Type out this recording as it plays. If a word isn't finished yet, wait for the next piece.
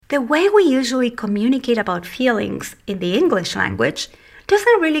The way we usually communicate about feelings in the English language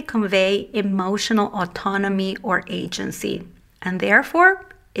doesn't really convey emotional autonomy or agency, and therefore,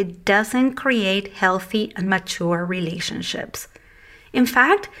 it doesn't create healthy and mature relationships. In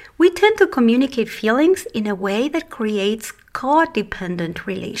fact, we tend to communicate feelings in a way that creates codependent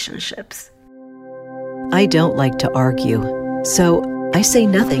relationships. I don't like to argue, so I say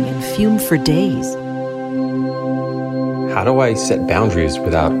nothing and fume for days. How do I set boundaries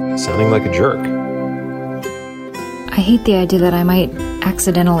without sounding like a jerk? I hate the idea that I might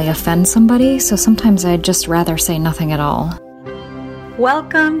accidentally offend somebody, so sometimes I'd just rather say nothing at all.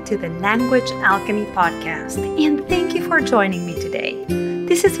 Welcome to the Language Alchemy Podcast, and thank you for joining me today.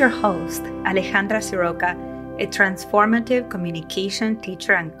 This is your host, Alejandra Siroca, a transformative communication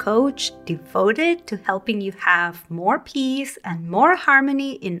teacher and coach devoted to helping you have more peace and more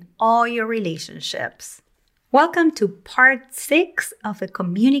harmony in all your relationships. Welcome to part 6 of the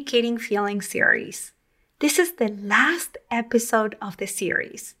Communicating Feelings series. This is the last episode of the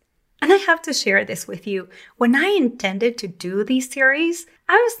series. And I have to share this with you. When I intended to do these series,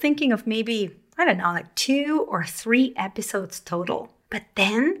 I was thinking of maybe, 2 or 3 episodes total. But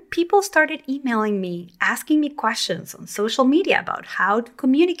then people started emailing me, asking me questions on social media about how to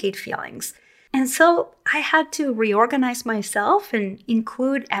communicate feelings. And so I had to reorganize myself and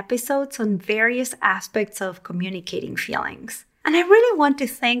include episodes on various aspects of communicating feelings. And I really want to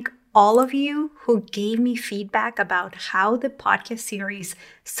thank all of you who gave me feedback about how the podcast series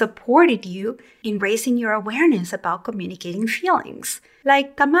supported you in raising your awareness about communicating feelings.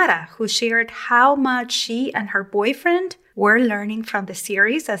 Like Tamara, who shared how much she and her boyfriend were learning from the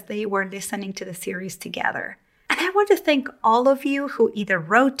series as they were listening to the series together. And I want to thank all of you who either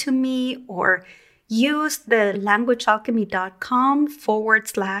wrote to me or used the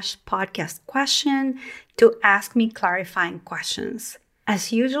languagealchemy.com/podcast question to ask me clarifying questions.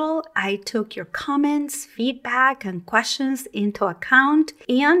 As usual, I took your comments, feedback, and questions into account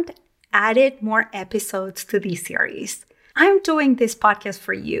and added more episodes to this series. I'm doing this podcast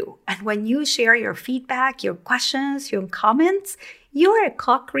for you, and when you share your feedback, your questions, your comments, you are a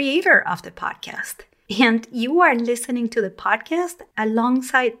co-creator of the podcast. And you are listening to the podcast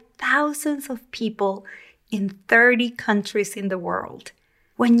alongside thousands of people in 30 countries in the world.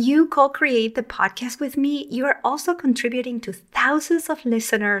 When you co-create the podcast with me, you are also contributing to thousands of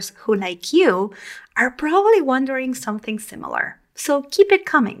listeners who, like you, are probably wondering something similar. So keep it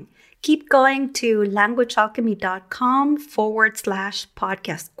coming. Keep going to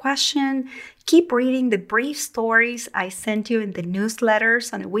languagealchemy.com/podcast question. Keep reading the brief stories I send you in the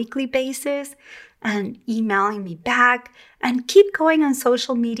newsletters on a weekly basis and emailing me back, and keep going on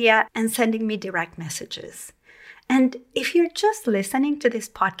social media and sending me direct messages. And if you're just listening to this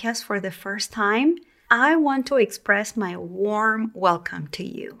podcast for the first time, I want to express my warm welcome to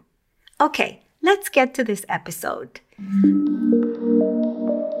you. Okay, let's get to this episode.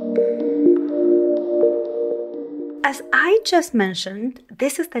 As I just mentioned,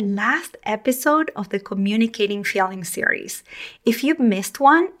 this is the last episode of the Communicating Feelings series. If you've missed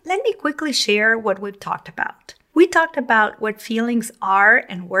one, let me quickly share what we've talked about. We talked about what feelings are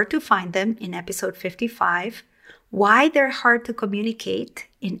and where to find them in episode 55, why they're hard to communicate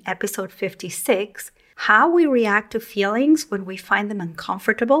in episode 56, how we react to feelings when we find them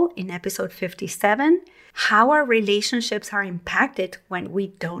uncomfortable in episode 57, how our relationships are impacted when we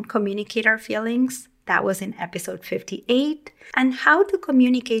don't communicate our feelings. That was in episode 58, and how to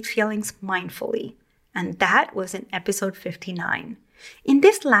communicate feelings mindfully. And that was in episode 59. In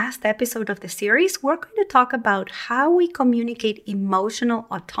this last episode of the series, we're going to talk about how we communicate emotional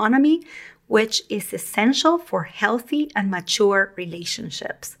autonomy, which is essential for healthy and mature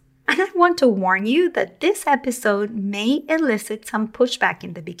relationships. And I want to warn you that this episode may elicit some pushback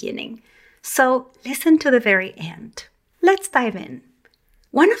in the beginning. So listen to the very end. Let's dive in.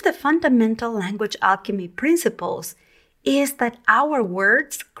 One of the fundamental language alchemy principles is that our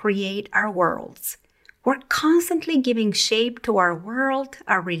words create our worlds. We're constantly giving shape to our world,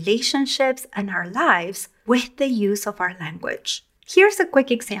 our relationships, and our lives with the use of our language. Here's a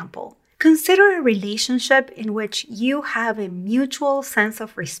quick example. Consider a relationship in which you have a mutual sense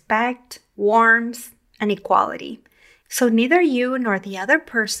of respect, warmth, and equality. So neither you nor the other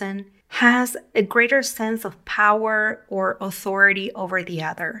person has a greater sense of power or authority over the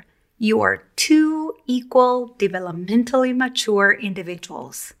other. You are two equal, developmentally mature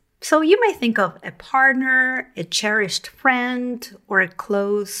individuals. So you may think of a partner, a cherished friend, or a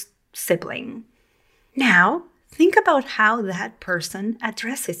close sibling. Now, think about how that person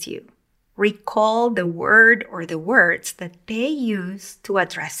addresses you. Recall the word or the words that they use to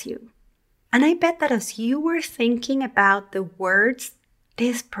address you. And I bet that as you were thinking about the words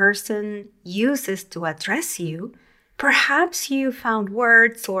this person uses to address you, perhaps you found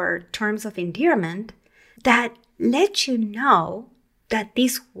words or terms of endearment that let you know that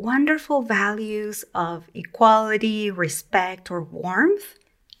these wonderful values of equality, respect, or warmth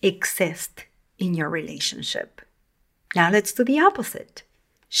exist in your relationship. Now let's do the opposite.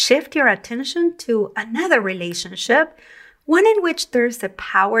 Shift your attention to another relationship, one in which there's a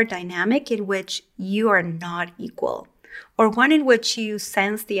power dynamic in which you are not equal, or one in which you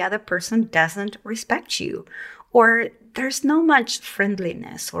sense the other person doesn't respect you, or there's no much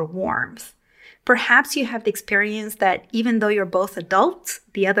friendliness or warmth. Perhaps you have the experience that even though you're both adults,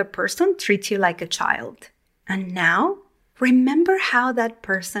 the other person treats you like a child. And now, remember how that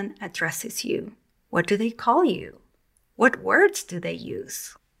person addresses you. What do they call you? What words do they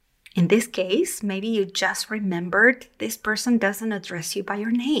use? In this case, maybe you just remembered this person doesn't address you by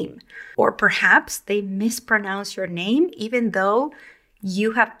your name. Or perhaps they mispronounce your name even though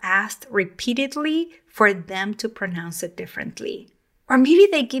you have asked repeatedly for them to pronounce it differently. Or maybe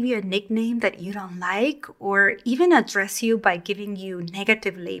they give you a nickname that you don't like, or even address you by giving you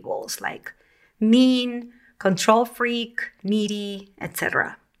negative labels like mean, control freak, needy,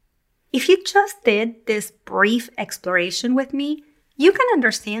 etc. If you just did this brief exploration with me, you can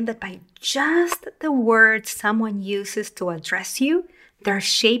understand that by just the words someone uses to address you, they're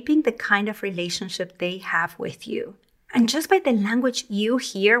shaping the kind of relationship they have with you. And just by the language you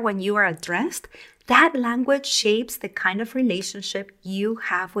hear when you are addressed, that language shapes the kind of relationship you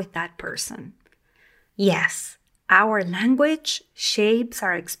have with that person. Yes, our language shapes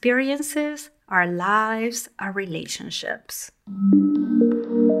our experiences, our lives, our relationships.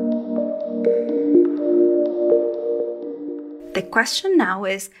 The question now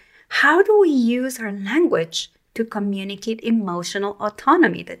is, how do we use our language to communicate emotional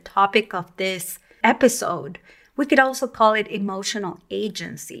autonomy, the topic of this episode? We could also call it emotional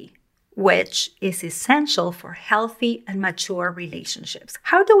agency, which is essential for healthy and mature relationships.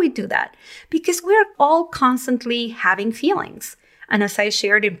 How do we do that? Because we're all constantly having feelings. And as I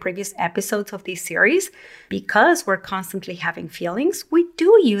shared in previous episodes of this series, because we're constantly having feelings, we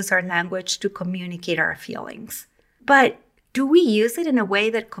do use our language to communicate our feelings. But do we use it in a way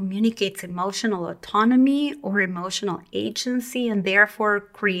that communicates emotional autonomy or emotional agency and therefore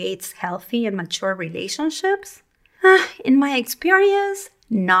creates healthy and mature relationships? In my experience,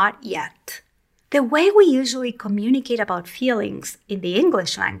 not yet. The way we usually communicate about feelings in the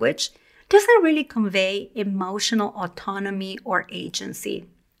English language doesn't really convey emotional autonomy or agency,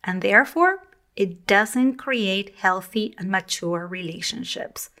 and therefore, it doesn't create healthy and mature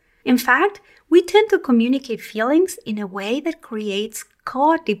relationships. In fact, we tend to communicate feelings in a way that creates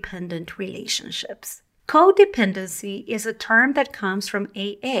codependent relationships. Codependency is a term that comes from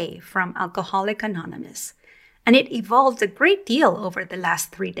AA, from Alcoholics Anonymous, and it evolved a great deal over the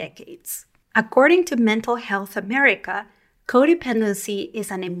last 3 decades. According to Mental Health America, codependency is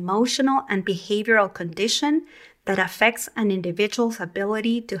an emotional and behavioral condition that affects an individual's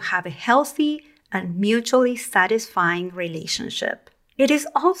ability to have a healthy and mutually satisfying relationship. It is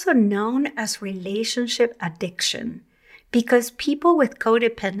also known as relationship addiction because people with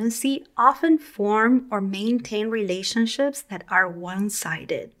codependency often form or maintain relationships that are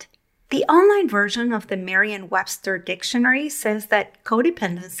one-sided. The online version of the Merriam-Webster dictionary says that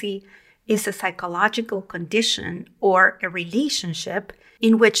codependency is a psychological condition or a relationship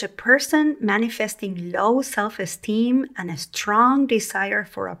in which a person manifesting low self-esteem and a strong desire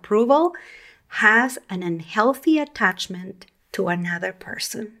for approval has an unhealthy attachment to another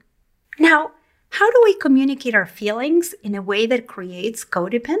person. Now, how do we communicate our feelings in a way that creates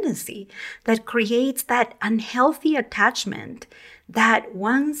codependency, that creates that unhealthy attachment, that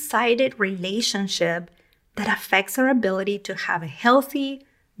one-sided relationship that affects our ability to have a healthy,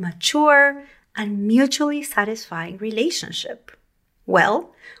 mature, and mutually satisfying relationship?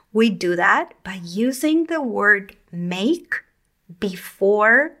 Well, we do that by using the word make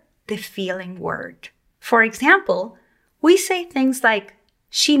before the feeling word. For example, we say things like,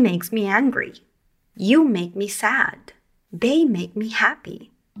 she makes me angry. You make me sad. They make me happy.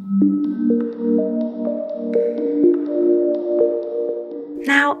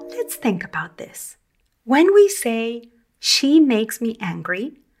 Now, let's think about this. When we say, she makes me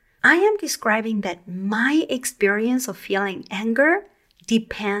angry, I am describing that my experience of feeling anger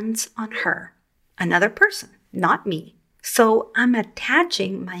depends on her, another person, not me. So I'm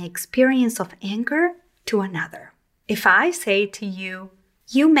attaching my experience of anger to another. If I say to you,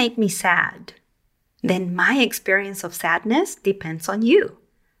 you make me sad, then my experience of sadness depends on you.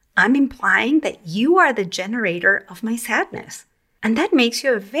 I'm implying that you are the generator of my sadness. And that makes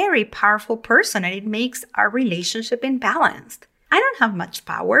you a very powerful person, and it makes our relationship imbalanced. I don't have much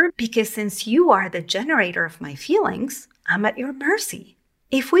power because since you are the generator of my feelings, I'm at your mercy.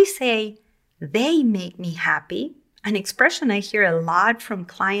 If we say, they make me happy, an expression I hear a lot from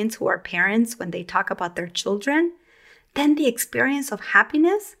clients who are parents when they talk about their children, then the experience of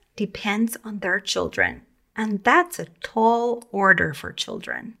happiness depends on their children. And that's a tall order for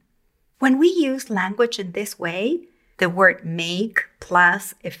children. When we use language in this way, the word make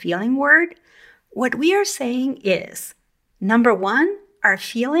plus a feeling word, what we are saying is, number one, our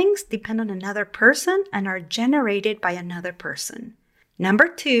feelings depend on another person and are generated by another person. Number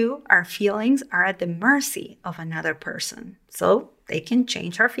two, our feelings are at the mercy of another person, so they can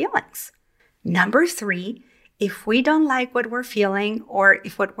change our feelings. Number three, if we don't like what we're feeling or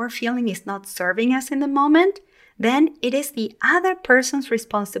if what we're feeling is not serving us in the moment, then it is the other person's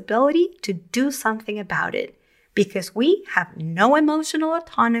responsibility to do something about it because we have no emotional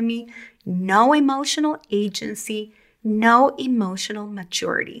autonomy, no emotional agency, no emotional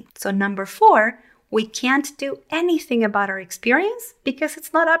maturity. So number four, we can't do anything about our experience because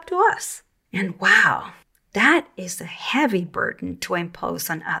it's not up to us. And wow, that is a heavy burden to impose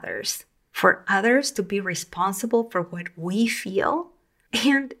on others. For others to be responsible for what we feel.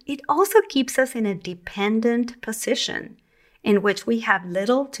 And it also keeps us in a dependent position in which we have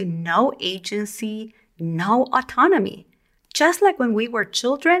little to no agency, no autonomy. Just like when we were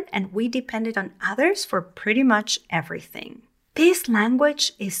children and we depended on others for pretty much everything. This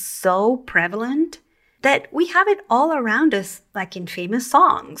language is so prevalent that we have it all around us, like in famous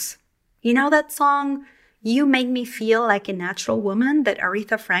songs. You know that song, You Make Me Feel Like a Natural Woman, that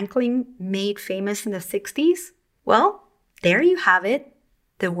Aretha Franklin made famous in the 60s? Well, there you have it,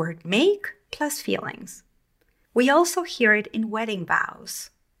 the word make plus feelings. We also hear it in wedding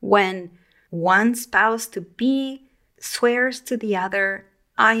vows, when one spouse-to-be swears to the other,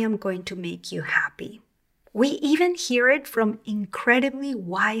 I am going to make you happy. We even hear it from incredibly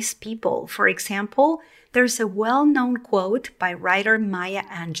wise people. For example, there's a well-known quote by writer Maya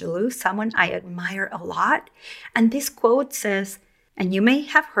Angelou, someone I admire a lot. And this quote says, and you may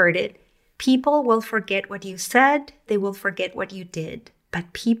have heard it, people will forget what you said, they will forget what you did,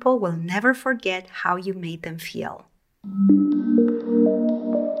 but people will never forget how you made them feel.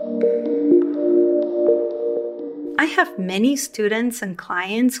 I have many students and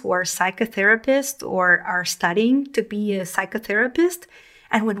clients who are psychotherapists or are studying to be a psychotherapist.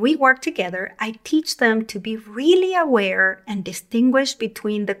 And when we work together, I teach them to be really aware and distinguish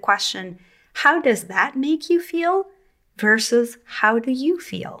between the question, how does that make you feel? Versus how do you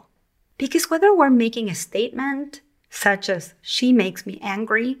feel? Because whether we're making a statement, such as she makes me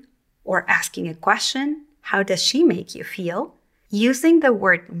angry, or asking a question, how does she make you feel? Using the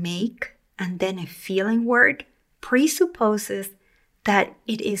word make and then a feeling word presupposes that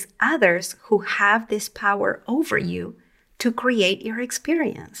it is others who have this power over you to create your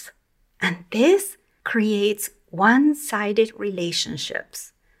experience. And this creates one-sided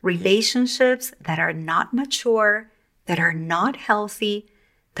relationships that are not mature, that are not healthy,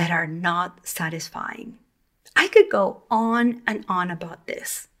 that are not satisfying. I could go on and on about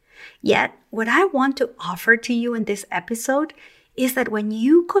this. Yet, what I want to offer to you in this episode is that when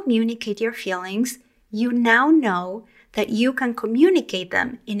you communicate your feelings, you now know that you can communicate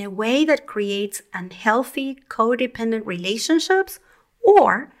them in a way that creates unhealthy, codependent relationships,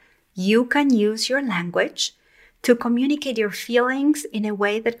 or you can use your language to communicate your feelings in a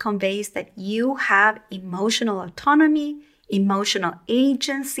way that conveys that you have emotional autonomy, emotional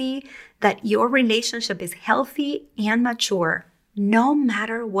agency, that your relationship is healthy and mature, no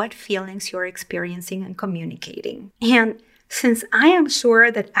matter what feelings you're experiencing and communicating. And since I am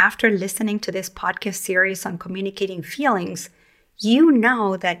sure that after listening to this podcast series on communicating feelings, you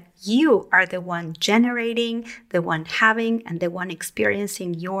know that you are the one generating, the one having, and the one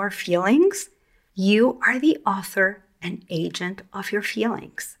experiencing your feelings. You are the author and agent of your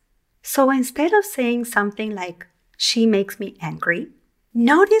feelings. So instead of saying something like, she makes me angry,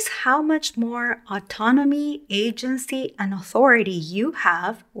 notice how much more autonomy, agency, and authority you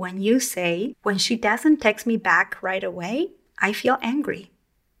have when you say, when she doesn't text me back right away, I feel angry.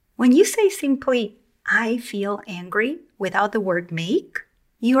 When you say simply, I feel angry without the word make,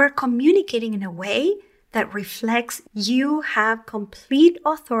 you are communicating in a way that reflects you have complete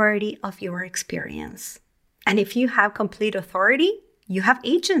authority of your experience. And if you have complete authority, you have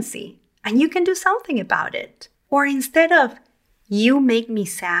agency and you can do something about it. Or instead of, you make me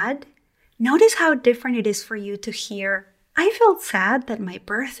sad, notice how different it is for you to hear, I felt sad that my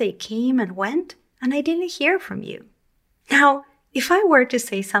birthday came and went and I didn't hear from you. Now, if I were to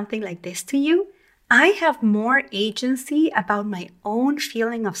say something like this to you, I have more agency about my own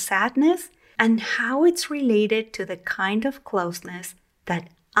feeling of sadness and how it's related to the kind of closeness that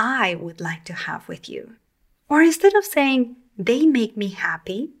I would like to have with you. Or instead of saying, they make me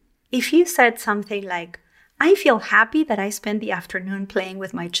happy, if you said something like, I feel happy that I spend the afternoon playing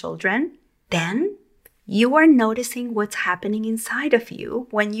with my children, then you are noticing what's happening inside of you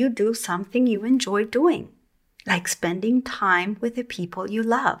when you do something you enjoy doing, like spending time with the people you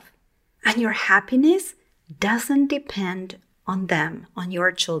love. And your happiness doesn't depend on them, on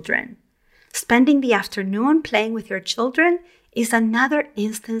your children. Spending the afternoon playing with your children is another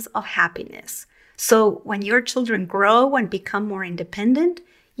instance of happiness. So when your children grow and become more independent,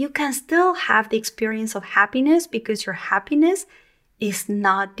 you can still have the experience of happiness because your happiness is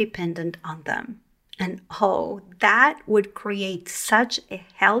not dependent on them. And that would create such a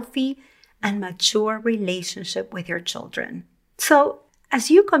healthy and mature relationship with your children. So as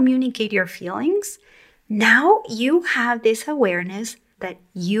you communicate your feelings, now you have this awareness that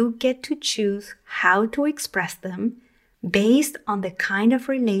you get to choose how to express them based on the kind of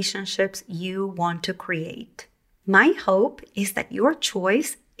relationships you want to create. My hope is that your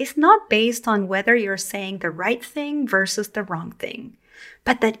choice is not based on whether you're saying the right thing versus the wrong thing,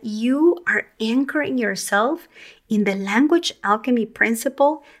 but that you are anchoring yourself in the language alchemy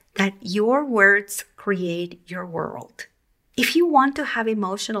principle that your words create your world. If you want to have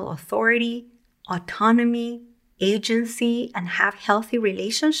emotional authority, autonomy, agency, and have healthy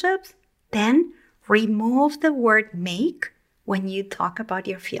relationships, then remove the word make when you talk about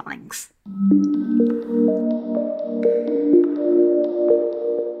your feelings.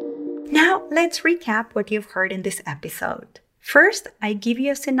 Now, let's recap what you've heard in this episode. First, I give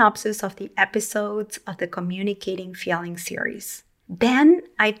you a synopsis of the episodes of the Communicating Feelings series. Then,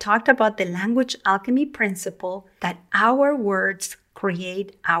 I talked about the language alchemy principle that our words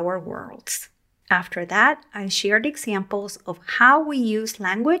create our worlds. After that, I shared examples of how we use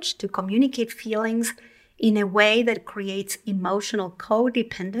language to communicate feelings in a way that creates emotional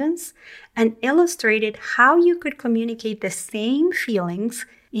codependence and illustrated how you could communicate the same feelings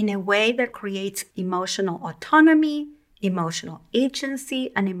in a way that creates emotional autonomy, emotional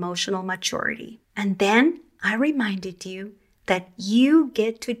agency, and emotional maturity. And then I reminded you that you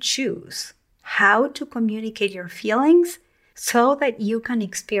get to choose how to communicate your feelings so that you can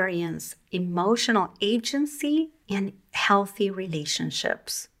experience emotional agency and healthy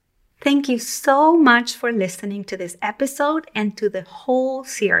relationships. Thank you so much for listening to this episode and to the whole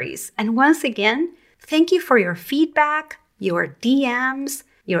series. And once again, thank you for your feedback, your DMs,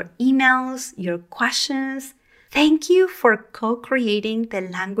 your emails, your questions. Thank you for co-creating the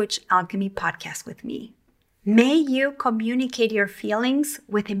Language Alchemy podcast with me. May you communicate your feelings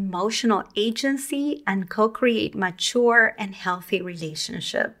with emotional agency and co-create mature and healthy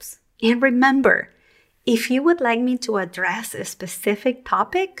relationships. And remember, if you would like me to address a specific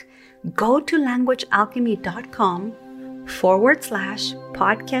topic, go to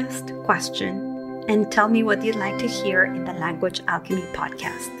languagealchemy.com/podcast question and tell me what you'd like to hear in the Language Alchemy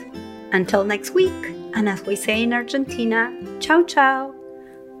podcast. Until next week, and as we say in Argentina, ciao ciao.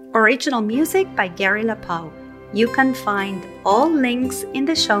 Original music by Gary LaPau. You can find all links in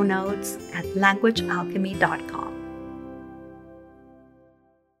the show notes at languagealchemy.com.